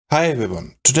Hi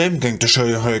everyone, today I'm going to show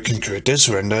you how you can create this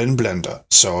render in Blender,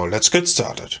 so let's get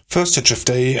started. First hit Shift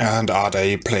A and add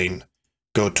a plane.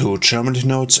 Go to Geometry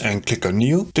Nodes and click on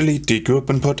New, delete the group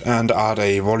input and add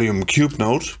a volume cube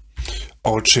node.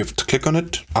 Alt Shift click on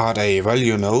it, add a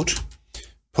value node,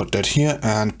 put that here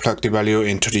and plug the value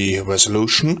into the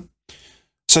resolution.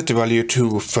 Set the value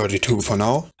to 32 for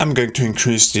now. I'm going to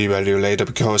increase the value later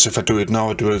because if I do it now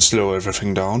it will slow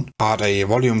everything down. Add a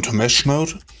volume to mesh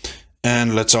node.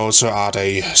 And let's also add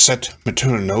a set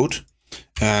material node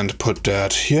and put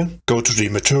that here. Go to the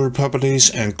material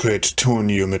properties and create two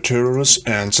new materials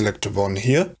and select one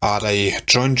here. Add a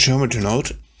join geometry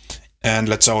node and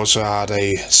let's also add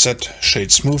a set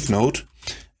shade smooth node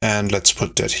and let's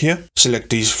put that here. Select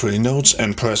these three nodes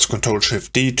and press Ctrl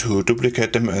Shift D to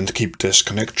duplicate them and keep this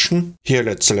connection. Here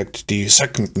let's select the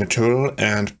second material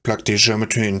and plug the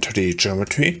geometry into the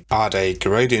geometry. Add a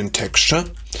gradient texture.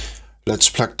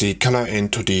 Let's plug the color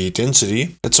into the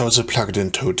density. Let's also plug it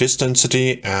into this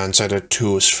density and set it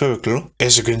to spherical.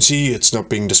 As you can see, it's not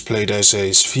being displayed as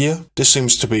a sphere. This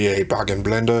seems to be a bug in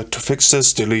Blender. To fix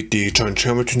this, delete the join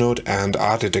geometry node and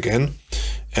add it again.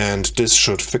 And this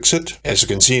should fix it. As you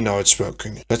can see, now it's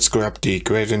working. Let's grab the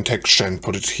gradient texture and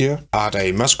put it here. Add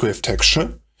a Musgrave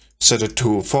texture. Set it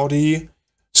to 40.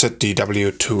 Set the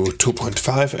W to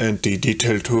 2.5 and the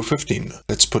detail to 15.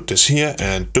 Let's put this here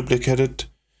and duplicate it.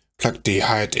 Plug the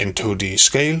height into the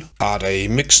scale, add a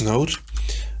mix node,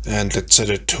 and let's set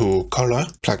it to color.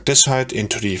 Plug this height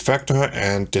into the factor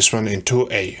and this one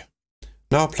into A.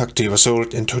 Now plug the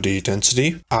result into the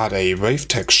density, add a wave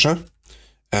texture,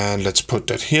 and let's put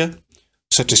that here.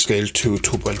 Set the scale to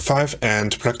 2.5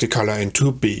 and plug the color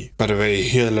into B. By the way,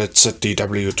 here let's set the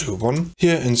W to 1.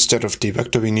 Here instead of the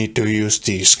vector we need to use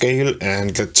the scale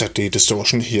and let's set the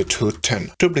distortion here to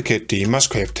 10. Duplicate the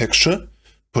Musgrave texture.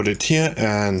 Put it here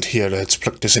and here let's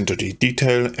plug this into the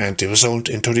detail and the result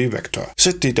into the vector.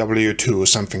 Set the W to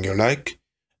something you like.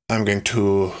 I'm going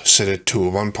to set it to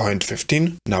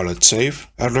 1.15. Now let's save.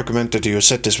 I'd recommend that you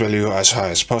set this value as high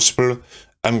as possible.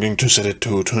 I'm going to set it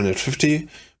to 250,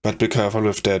 but be careful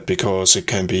with that because it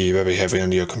can be very heavy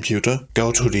on your computer.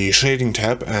 Go to the shading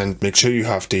tab and make sure you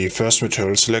have the first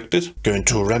material selected. Go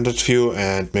into rendered view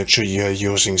and make sure you are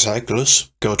using cycles.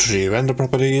 Go to the render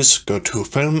properties, go to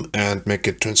film and make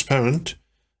it transparent.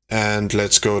 And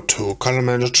let's go to color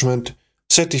management.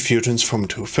 Set the futons from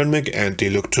to filmic and the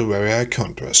look to very high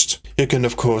contrast. You can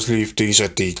of course leave these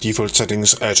at the default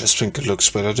settings, I just think it looks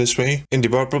better this way. In the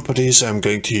bar properties I'm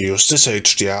going to use this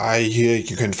HDRI here,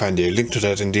 you can find a link to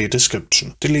that in the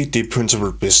description. Delete the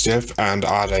principled BSDF and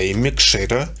add a mix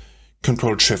shader.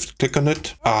 Ctrl Shift click on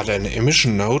it, add an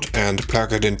emission node and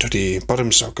plug it into the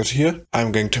bottom socket here.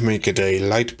 I'm going to make it a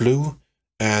light blue.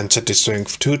 And set the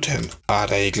strength to 10.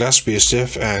 Add a glass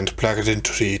BSDF and plug it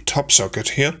into the top socket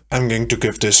here. I'm going to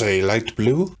give this a light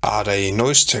blue. Add a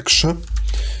noise texture.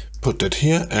 Put that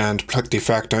here and plug the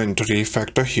factor into the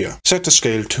factor here. Set the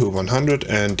scale to 100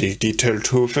 and the detail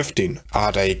to 15.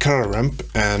 Add a color ramp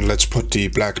and let's put the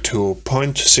black to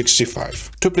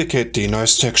 0.65. Duplicate the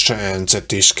noise texture and set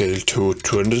the scale to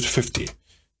 250.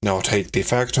 Now take the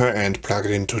factor and plug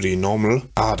it into the normal.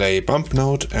 Add a bump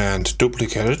node and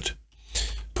duplicate it.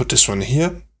 Put this one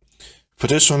here. For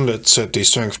this one, let's set the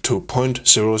strength to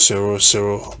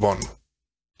 0.0001.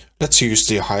 Let's use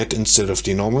the height instead of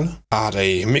the normal. Add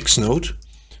a mix node.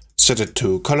 Set it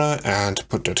to color and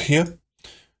put that here.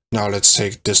 Now let's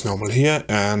take this normal here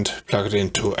and plug it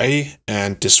into A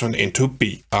and this one into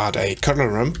B. Add a color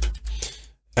ramp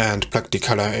and plug the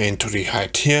color into the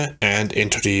height here and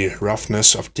into the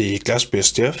roughness of the glass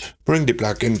BSDF. Bring the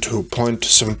black into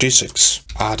 0.76.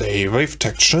 Add a wave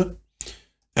texture.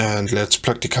 And let's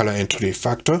plug the color into the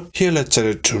factor. Here let's set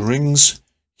it to rings,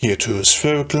 here to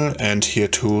spherical and here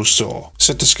to saw.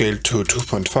 Set the scale to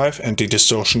 2.5 and the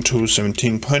distortion to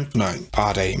 17.9.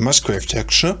 Add a Musgrave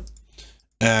texture.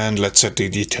 And let's set the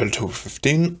detail to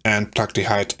 15 and plug the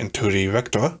height into the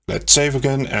vector. Let's save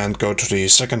again and go to the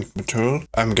second material.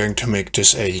 I'm going to make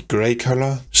this a gray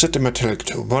color. Set the metallic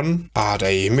to 1. Add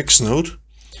a mix node.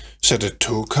 Set it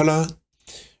to color.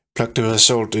 Plug the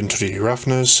result into the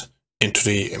roughness, into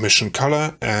the emission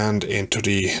color and into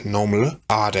the normal.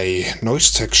 Add a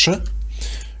noise texture.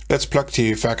 Let's plug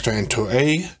the factor into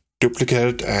A,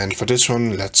 duplicate it, and for this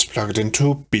one let's plug it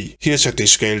into B. Here set the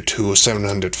scale to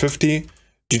 750,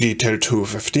 the detail to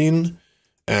 15,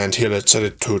 and here let's set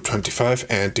it to 25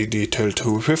 and the detail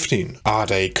to 15.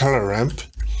 Add a color ramp.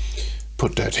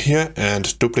 put that here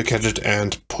and duplicate it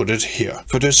and put it here.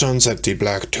 For this one, set the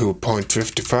black to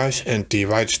 0.55 and the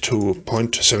white to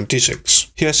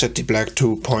 0.76. Here set the black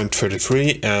to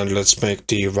 0.33 and let's make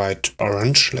the white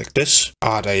orange like this.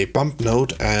 Add a bump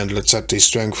node and let's set the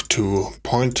strength to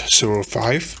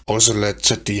 0.05. Also let's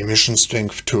set the emission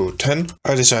strength to 10.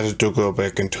 I decided to go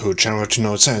back into generator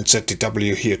nodes and set the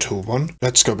W here to 1.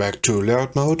 Let's go back to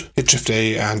layout mode, hit Shift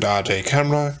A and add a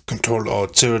camera, Ctrl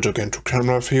Alt 0 to get into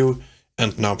camera view,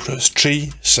 and now press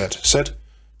G, set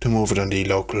to move it on the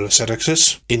local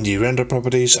Z-axis. In the render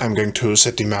properties, I'm going to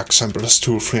set the max samples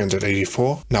to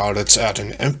 384. Now let's add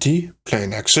an empty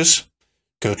plane axis.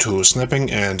 Go to snapping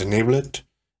and enable it,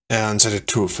 and set it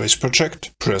to face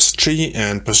project. Press G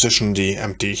and position the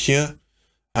empty here.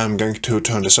 I'm going to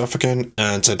turn this off again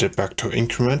and set it back to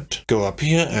increment. Go up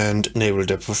here and enable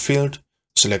depth of field.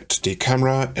 Select the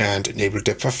camera and enable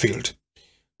depth of field.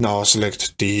 Now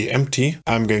select the empty.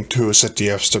 I'm going to set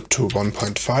the f-stop to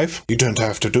 1.5. You don't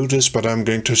have to do this, but I'm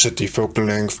going to set the focal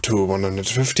length to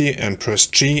 150 and press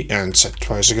G and set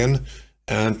twice again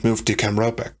and move the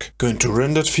camera back. Go into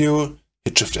rendered view,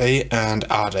 hit Shift A and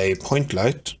add a point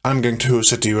light. I'm going to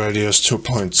set the radius to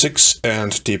 0.6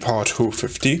 and the power to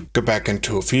 50. Go back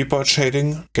into viewport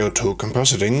shading, go to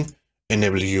compositing,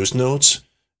 enable use nodes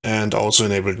and also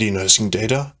enable denoising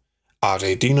data. Add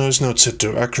a denoise node set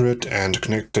to accurate and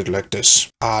connect it like this.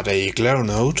 Add a glare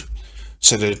node,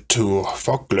 set it to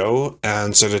fog glow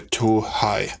and set it to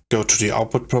high. Go to the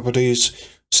output properties,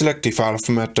 select the file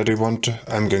format that you want.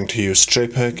 I'm going to use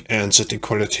JPEG and set the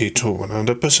quality to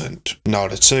 100%. Now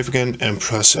let's save again and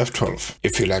press F12.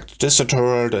 If you liked this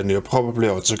tutorial, then you're probably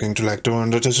also going to like the one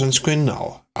that is on screen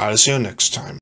now. I'll see you next time.